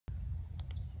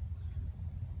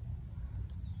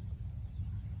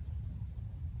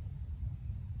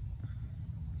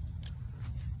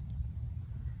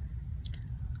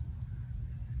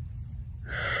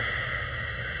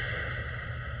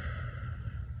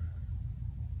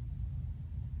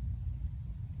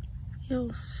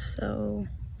feel so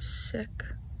sick.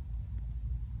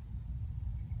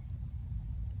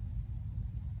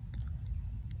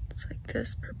 It's like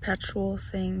this perpetual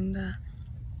thing that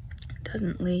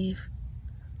doesn't leave.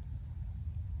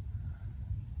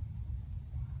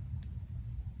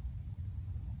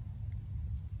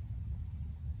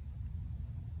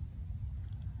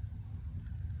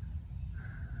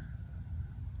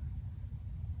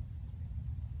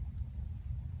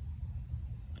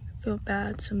 I feel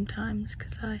bad sometimes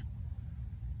because I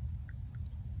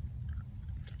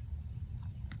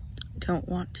don't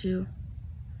want to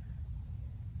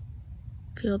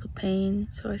feel the pain,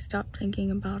 so I stop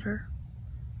thinking about her.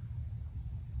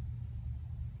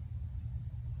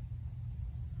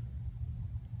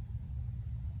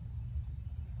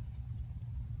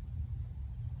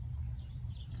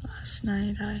 Last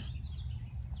night I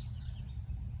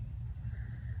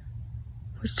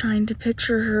was trying to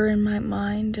picture her in my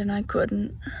mind and I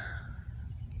couldn't.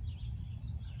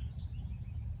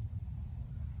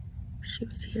 She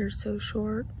was here so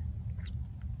short.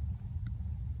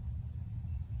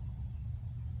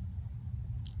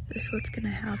 Is this what's gonna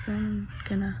happen? I'm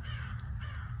gonna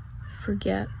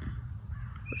forget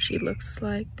what she looks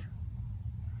like,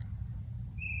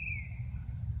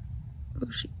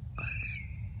 who she was.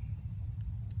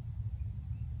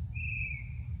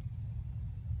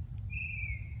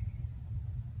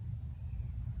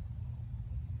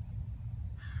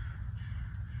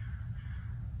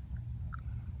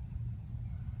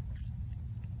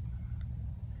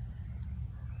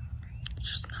 It's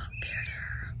just not fair to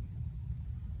her.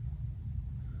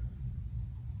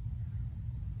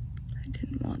 I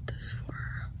didn't want this for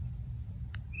her.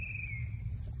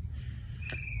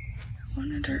 I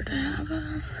wanted her to have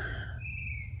a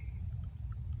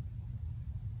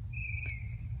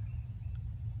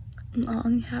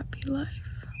long, happy life.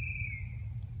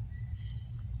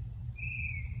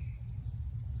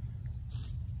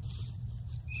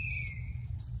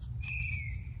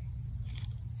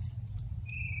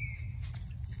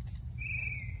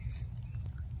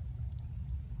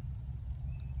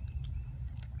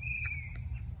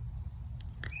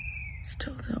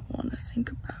 Still don't want to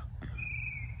think about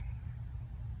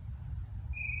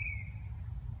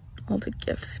all the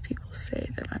gifts people say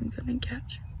that I'm gonna get.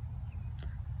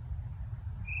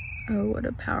 Oh, what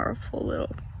a powerful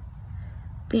little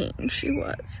being she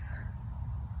was.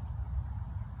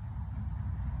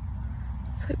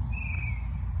 It's like,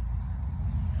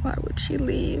 why would she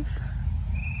leave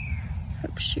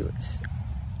if she was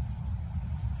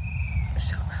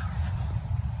so powerful?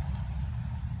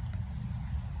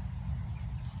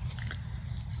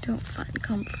 I don't find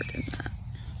comfort in that.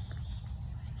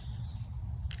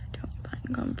 I don't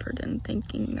find comfort in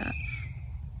thinking that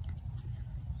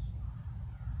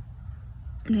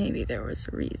maybe there was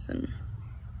a reason.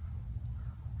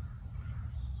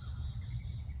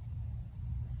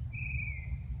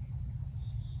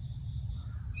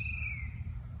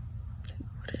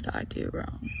 What did I do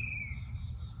wrong?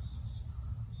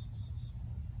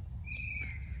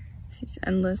 These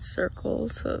endless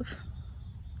circles of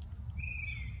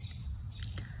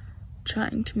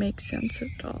trying to make sense of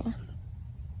it all.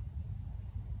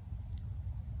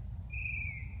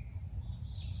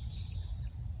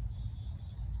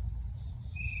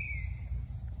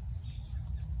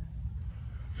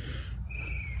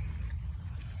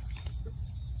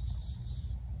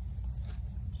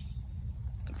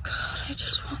 God, I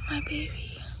just want my baby.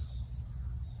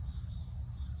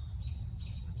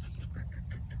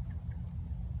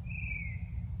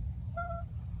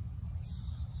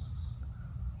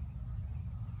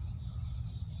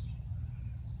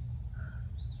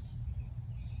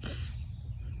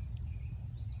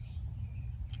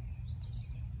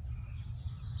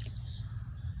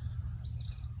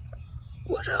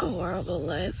 What a horrible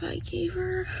life I gave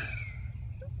her.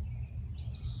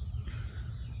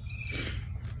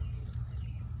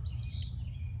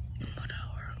 What a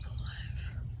horrible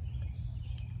life.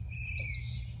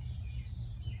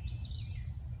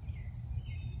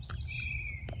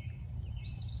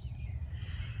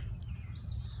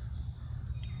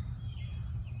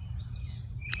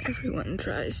 Everyone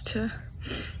tries to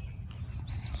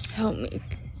help me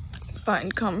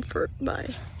find comfort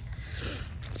by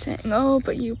saying, oh,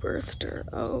 but you birthed her.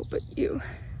 Oh, but you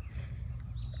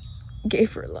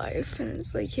gave her life. And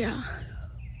it's like, yeah,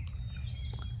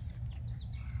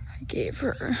 I gave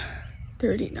her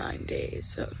 39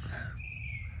 days of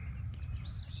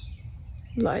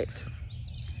life.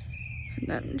 And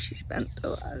then she spent the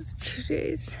last 2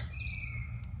 days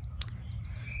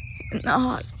in the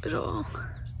hospital.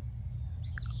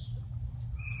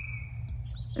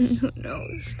 And who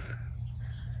knows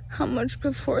how much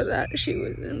before that she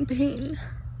was in pain.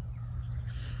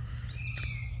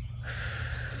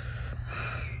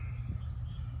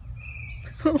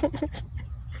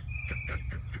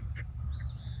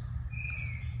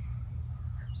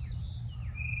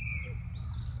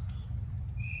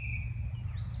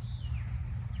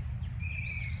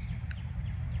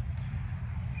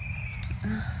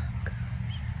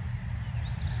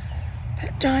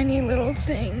 That tiny little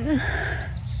thing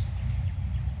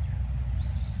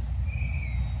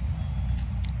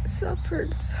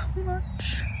suffered so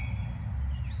much.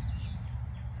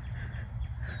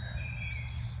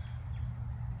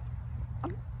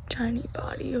 Tiny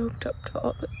body hooked up to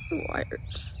all the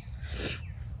wires.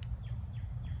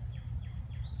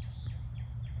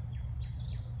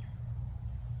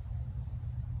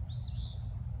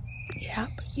 Yeah,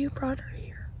 but you brought her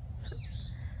here.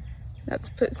 That's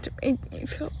supposed to make me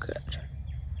feel good.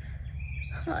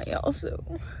 I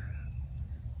also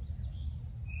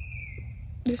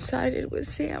decided with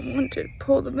Sam wanted to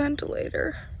pull the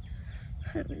ventilator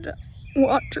and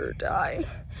watch her die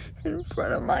in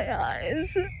front of my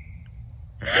eyes.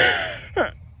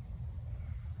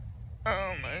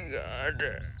 Oh my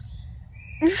God.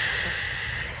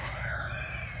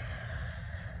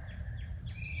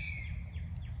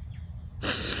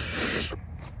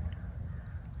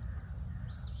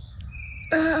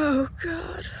 Oh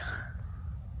God.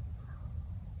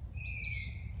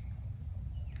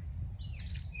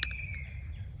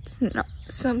 It's not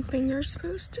something you're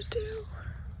supposed to do.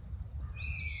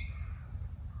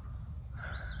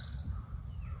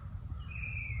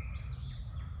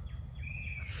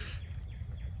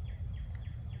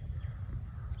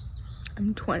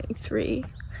 I'm 23.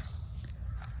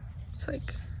 It's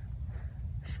like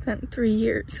I spent 3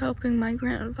 years helping my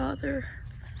grandfather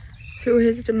through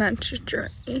his dementia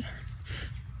journey.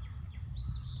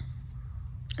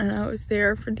 And I was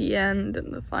there for the end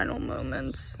and the final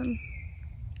moments. And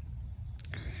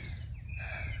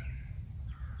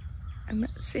I met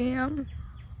Sam,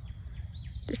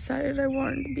 decided I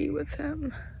wanted to be with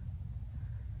him.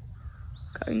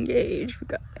 Got engaged, we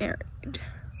got married.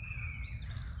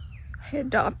 I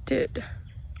adopted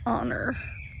Honor.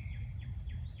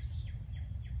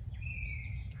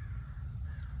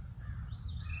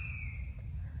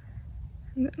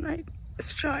 And then I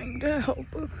was trying to help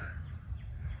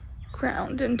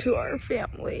ground into our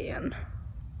family and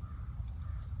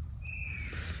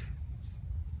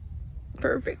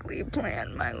perfectly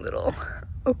planned my little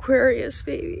Aquarius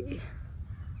baby.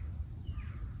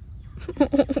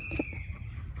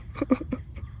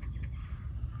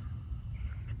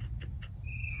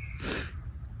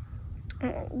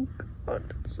 Oh God,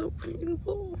 that's so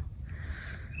painful.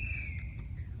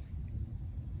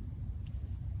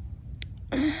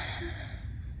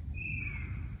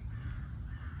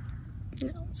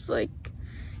 It's like,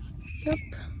 yep.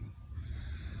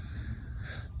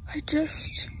 I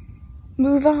just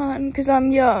move on because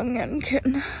I'm young and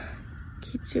can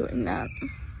keep doing that.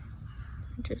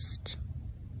 Just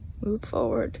move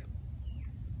forward.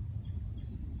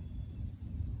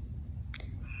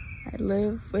 I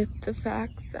live with the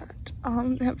fact that I'll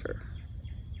never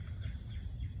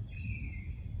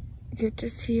get to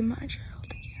see my child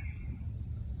again.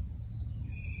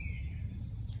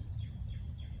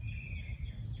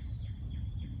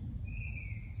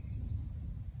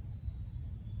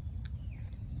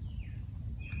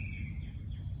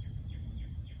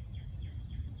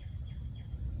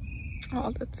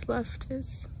 All that's left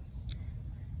is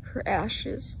her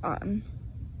ashes on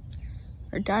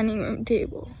our dining room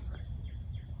table.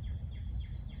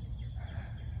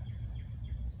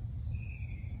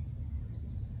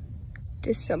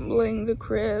 Disassembling the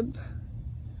crib,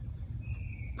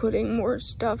 putting more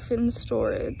stuff in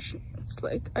storage. It's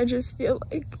like, I just feel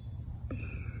like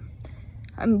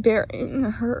I'm burying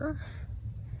her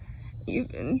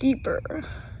even deeper.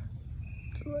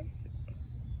 It's like,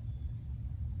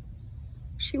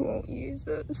 she won't use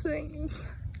those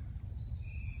things.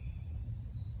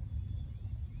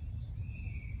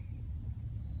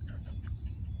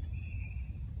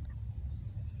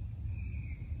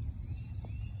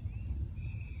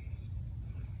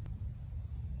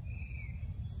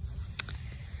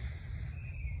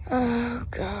 Oh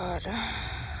God.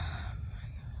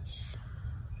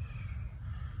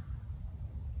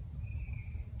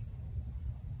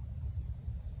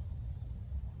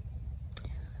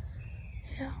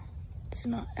 Yeah, it's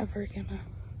not ever gonna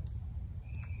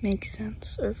make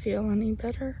sense or feel any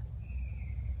better.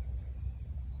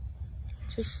 I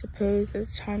just suppose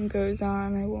as time goes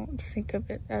on, I won't think of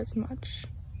it as much.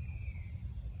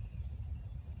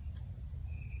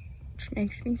 Which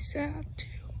makes me sad too.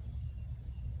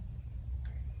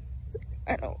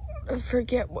 I don't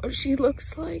forget what she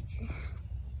looks like.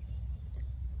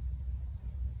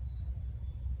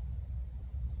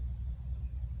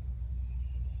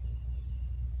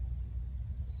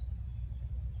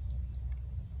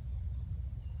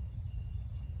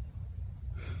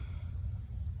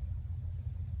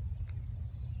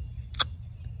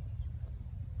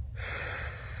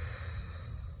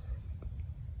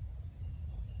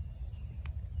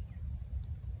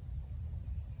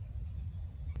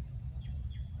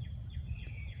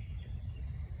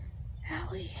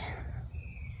 Allie,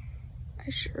 I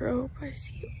sure hope I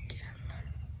see you again.